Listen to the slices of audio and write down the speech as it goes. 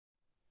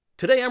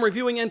Today I'm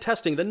reviewing and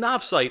testing the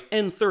Novsight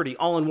N30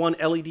 all-in-one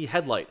LED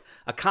headlight,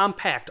 a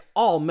compact,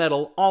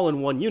 all-metal,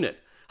 all-in-one unit.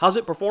 How's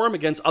it perform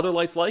against other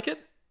lights like it?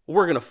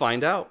 We're going to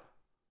find out.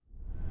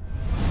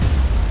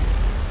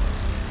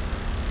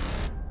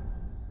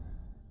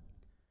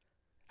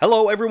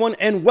 Hello everyone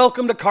and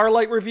welcome to Car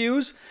Light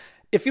Reviews.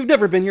 If you've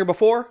never been here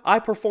before, I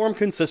perform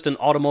consistent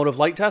automotive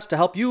light tests to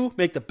help you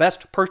make the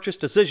best purchase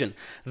decision.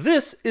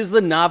 This is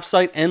the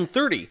Novsight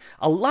N30.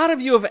 A lot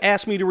of you have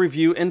asked me to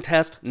review and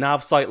test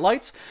Novsight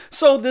lights,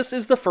 so this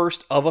is the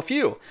first of a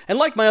few. And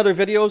like my other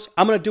videos,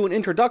 I'm going to do an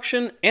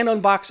introduction and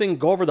unboxing,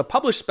 go over the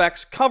published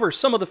specs, cover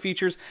some of the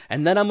features,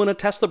 and then I'm going to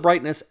test the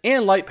brightness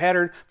and light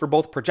pattern for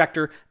both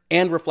projector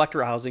and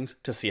reflector housings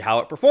to see how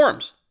it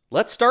performs.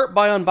 Let's start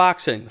by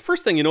unboxing. The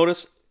first thing you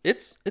notice,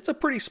 it's a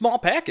pretty small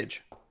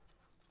package.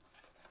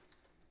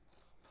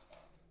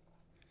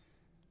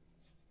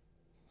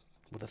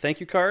 With a thank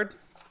you card.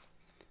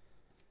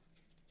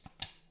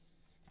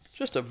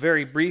 Just a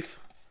very brief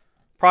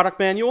product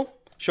manual.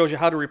 Shows you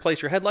how to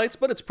replace your headlights,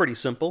 but it's pretty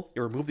simple.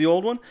 You remove the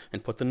old one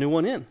and put the new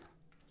one in.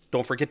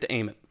 Don't forget to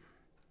aim it.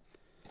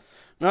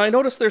 Now I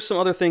noticed there's some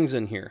other things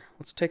in here.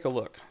 Let's take a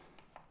look.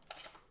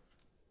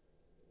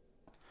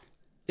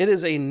 It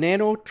is a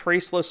nano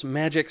traceless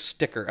magic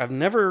sticker. I've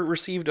never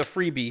received a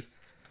freebie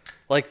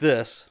like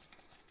this.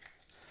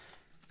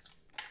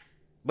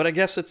 But I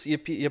guess it's you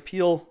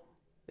peel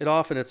it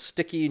off and it's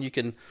sticky and you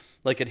can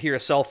like adhere a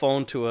cell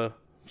phone to a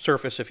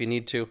surface if you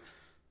need to.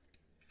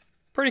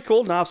 Pretty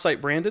cool,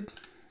 Novsight branded.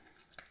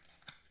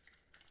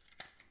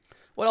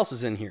 What else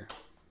is in here?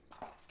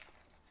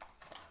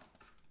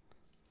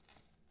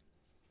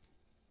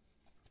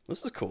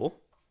 This is cool.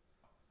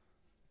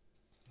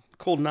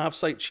 Cool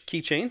Novsight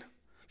keychain.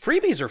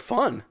 Freebies are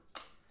fun.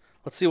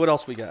 Let's see what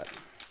else we got.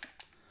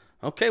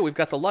 Okay, we've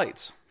got the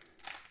lights.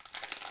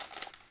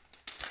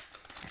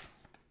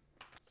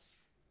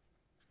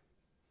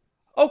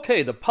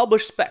 Okay, the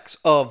published specs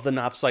of the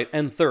Novsight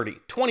N30,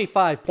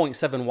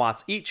 25.7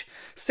 watts each,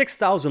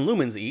 6,000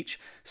 lumens each,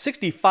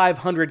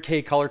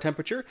 6,500K color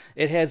temperature.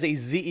 It has a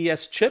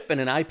ZES chip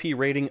and an IP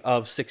rating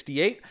of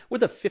 68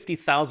 with a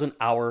 50,000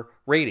 hour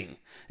rating.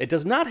 It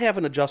does not have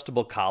an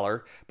adjustable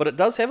collar, but it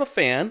does have a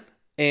fan,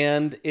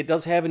 and it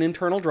does have an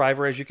internal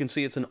driver. As you can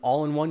see, it's an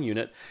all-in-one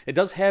unit. It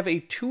does have a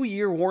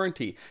 2-year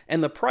warranty,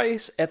 and the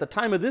price at the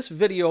time of this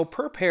video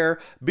per pair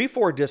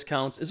before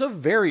discounts is a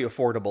very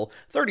affordable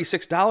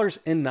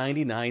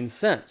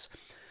 $36.99.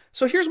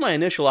 So here's my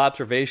initial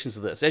observations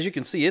of this. As you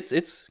can see,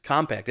 it's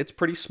compact. It's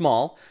pretty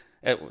small.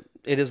 It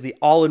is the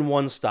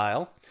all-in-one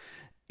style.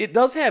 It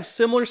does have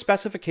similar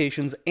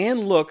specifications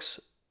and looks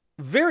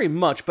very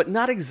much, but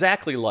not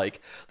exactly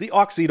like the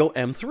Auxedo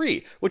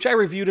M3, which I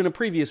reviewed in a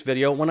previous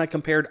video when I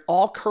compared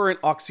all current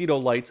Auxedo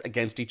lights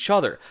against each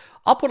other.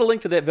 I'll put a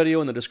link to that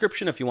video in the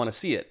description if you want to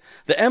see it.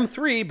 The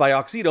M3 by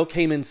Auxedo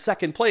came in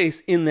second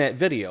place in that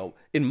video,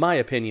 in my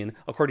opinion,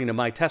 according to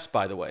my test,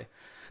 by the way.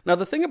 Now,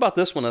 the thing about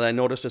this one that I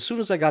noticed as soon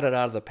as I got it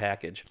out of the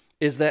package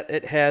is that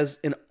it has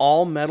an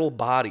all-metal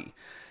body,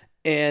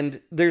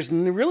 and there's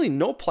really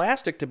no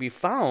plastic to be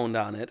found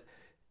on it,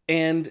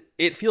 and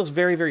it feels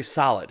very, very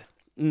solid.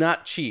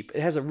 Not cheap. It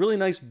has a really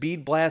nice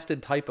bead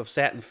blasted type of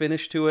satin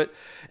finish to it,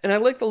 and I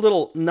like the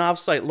little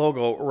Novsight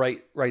logo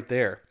right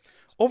there.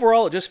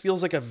 Overall, it just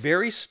feels like a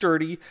very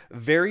sturdy,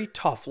 very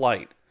tough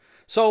light.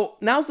 So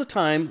now's the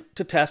time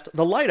to test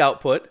the light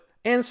output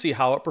and see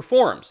how it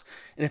performs.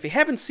 And if you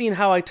haven't seen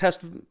how I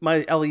test my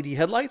LED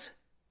headlights,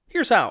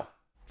 here's how.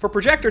 For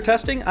projector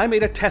testing, I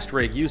made a test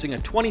rig using a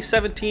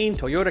 2017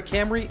 Toyota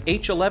Camry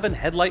H11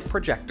 headlight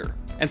projector.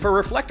 And for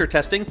reflector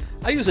testing,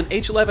 I use an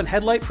H11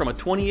 headlight from a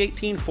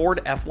 2018 Ford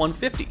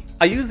F-150.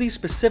 I use these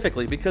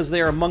specifically because they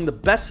are among the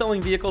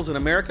best-selling vehicles in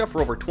America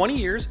for over 20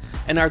 years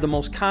and are the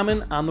most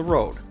common on the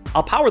road.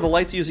 I'll power the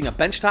lights using a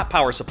benchtop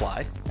power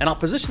supply, and I'll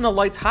position the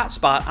light's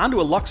hotspot onto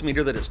a lux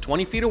meter that is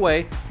 20 feet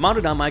away,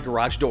 mounted on my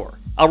garage door.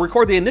 I'll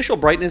record the initial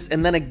brightness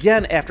and then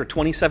again after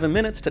 27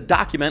 minutes to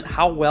document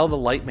how well the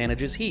light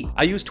manages heat.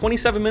 I use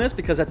 27 minutes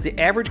because that's the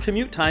average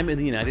commute time in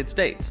the United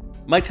States.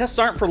 My tests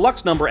aren't for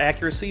lux number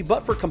accuracy,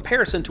 but for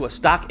comparison to a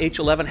stock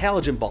H11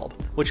 halogen bulb,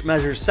 which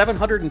measures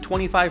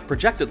 725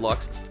 projected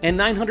lux and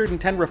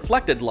 910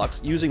 reflected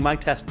lux using my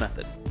test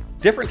method.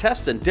 Different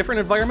tests in different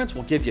environments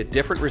will give you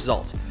different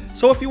results.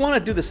 So if you want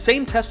to do the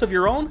same tests of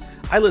your own,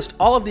 I list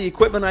all of the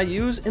equipment I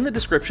use in the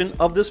description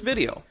of this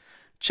video.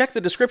 Check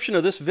the description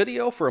of this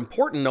video for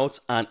important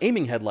notes on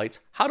aiming headlights,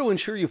 how to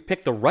ensure you've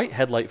picked the right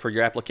headlight for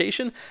your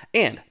application,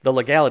 and the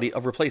legality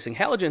of replacing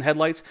halogen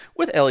headlights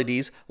with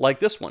LEDs like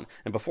this one.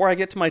 And before I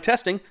get to my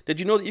testing, did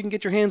you know that you can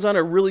get your hands on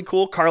a really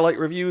cool Car Light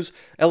Reviews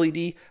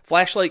LED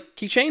flashlight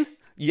keychain?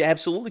 You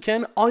absolutely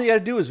can. All you gotta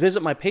do is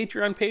visit my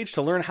Patreon page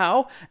to learn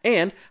how,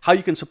 and how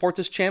you can support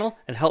this channel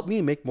and help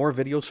me make more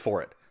videos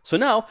for it. So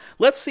now,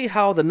 let's see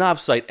how the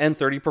Novsight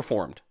N30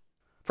 performed.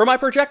 For my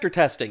projector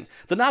testing,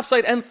 the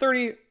Novsight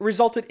N30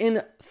 resulted in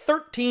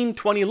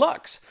 1320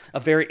 lux, a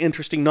very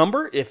interesting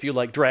number if you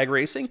like drag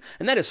racing,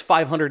 and that is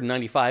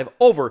 595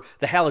 over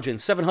the halogen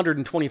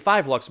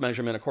 725 lux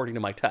measurement according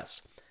to my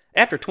tests.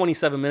 After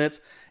 27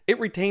 minutes, it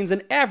retains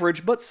an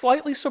average but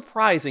slightly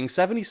surprising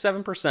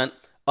 77%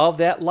 of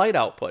that light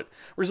output,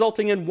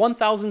 resulting in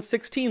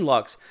 1016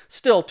 lux,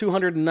 still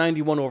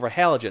 291 over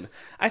halogen.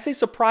 I say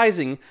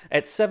surprising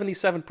at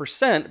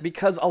 77%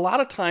 because a lot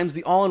of times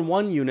the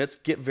all-in-one units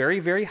get very,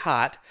 very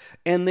hot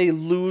and they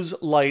lose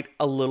light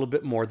a little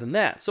bit more than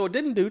that. So it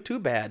didn't do too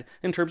bad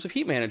in terms of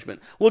heat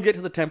management. We'll get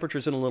to the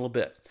temperatures in a little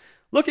bit.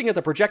 Looking at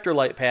the projector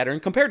light pattern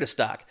compared to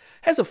stock,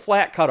 has a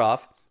flat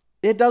cutoff.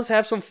 It does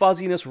have some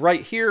fuzziness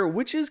right here,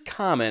 which is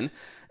common,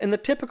 and the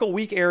typical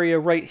weak area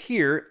right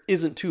here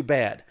isn't too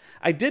bad.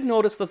 I did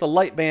notice that the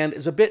light band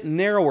is a bit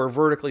narrower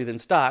vertically than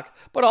stock,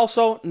 but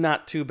also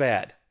not too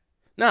bad.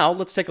 Now,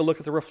 let's take a look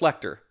at the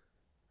reflector.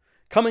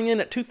 Coming in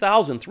at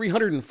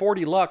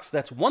 2,340 lux,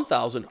 that's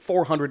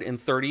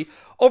 1,430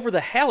 over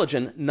the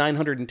halogen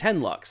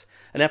 910 lux.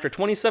 And after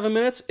 27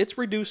 minutes, it's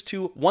reduced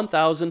to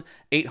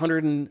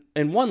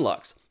 1,801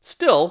 lux.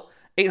 Still,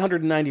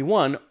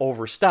 891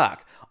 over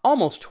stock,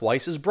 almost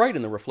twice as bright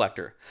in the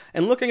reflector.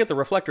 And looking at the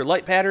reflector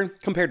light pattern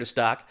compared to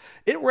stock,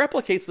 it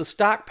replicates the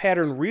stock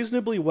pattern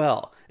reasonably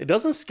well. It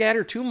doesn't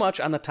scatter too much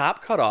on the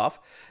top cutoff.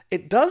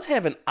 It does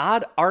have an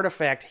odd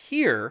artifact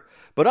here,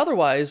 but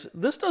otherwise,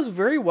 this does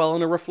very well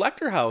in a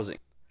reflector housing.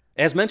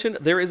 As mentioned,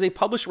 there is a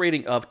published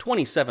rating of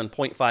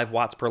 27.5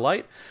 watts per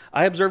light.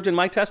 I observed in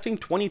my testing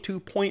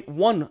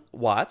 22.1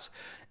 watts.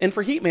 And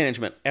for heat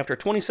management, after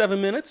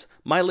 27 minutes,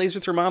 my laser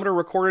thermometer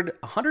recorded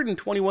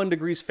 121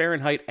 degrees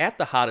Fahrenheit at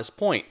the hottest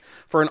point.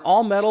 For an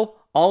all-metal,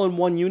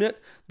 all-in-one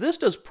unit, this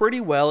does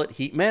pretty well at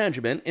heat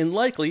management, and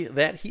likely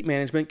that heat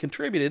management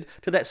contributed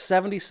to that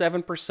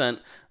 77%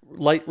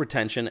 light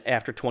retention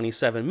after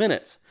 27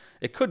 minutes.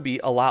 It could be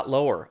a lot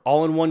lower.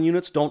 All-in-one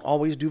units don't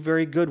always do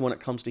very good when it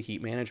comes to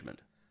heat management.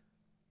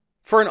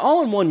 For an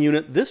all-in-one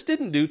unit, this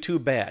didn't do too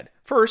bad.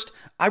 First,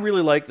 I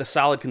really like the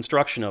solid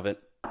construction of it.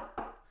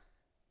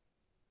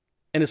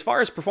 And as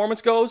far as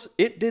performance goes,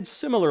 it did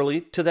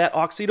similarly to that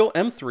Oxydo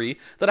M3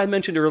 that I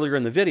mentioned earlier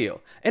in the video.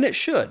 And it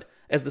should,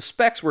 as the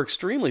specs were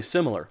extremely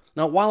similar.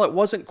 Now, while it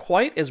wasn't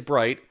quite as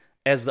bright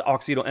as the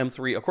Oxydo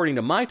M3 according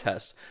to my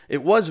tests,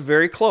 it was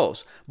very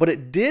close. But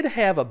it did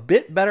have a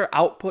bit better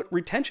output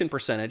retention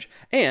percentage,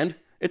 and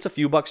it's a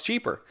few bucks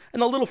cheaper.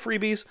 And the little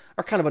freebies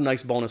are kind of a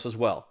nice bonus as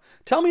well.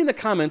 Tell me in the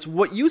comments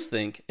what you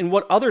think and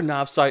what other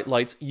Novsight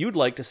lights you'd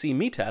like to see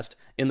me test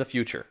in the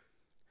future.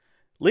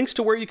 Links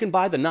to where you can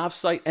buy the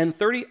Novsight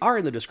N30 are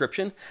in the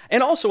description,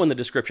 and also in the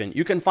description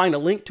you can find a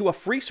link to a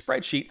free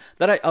spreadsheet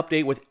that I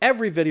update with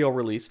every video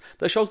release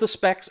that shows the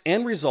specs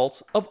and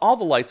results of all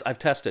the lights I've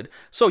tested,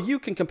 so you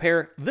can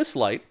compare this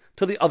light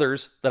to the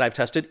others that I've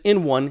tested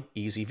in one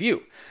easy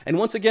view. And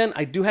once again,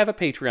 I do have a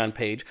Patreon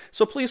page,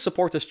 so please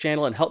support this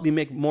channel and help me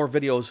make more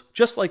videos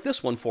just like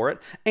this one for it,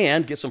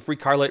 and get some free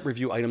car light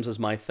review items as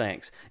my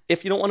thanks.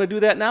 If you don't want to do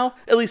that now,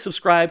 at least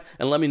subscribe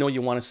and let me know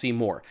you want to see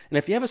more. And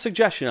if you have a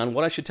suggestion on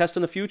what I should test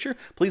in the future,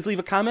 please leave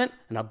a comment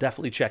and I'll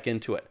definitely check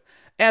into it.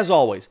 As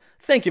always,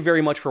 thank you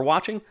very much for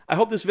watching. I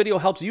hope this video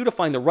helps you to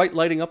find the right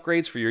lighting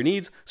upgrades for your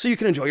needs so you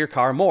can enjoy your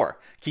car more.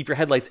 Keep your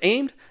headlights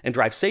aimed and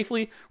drive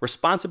safely,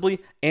 responsibly,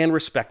 and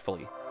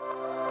respectfully.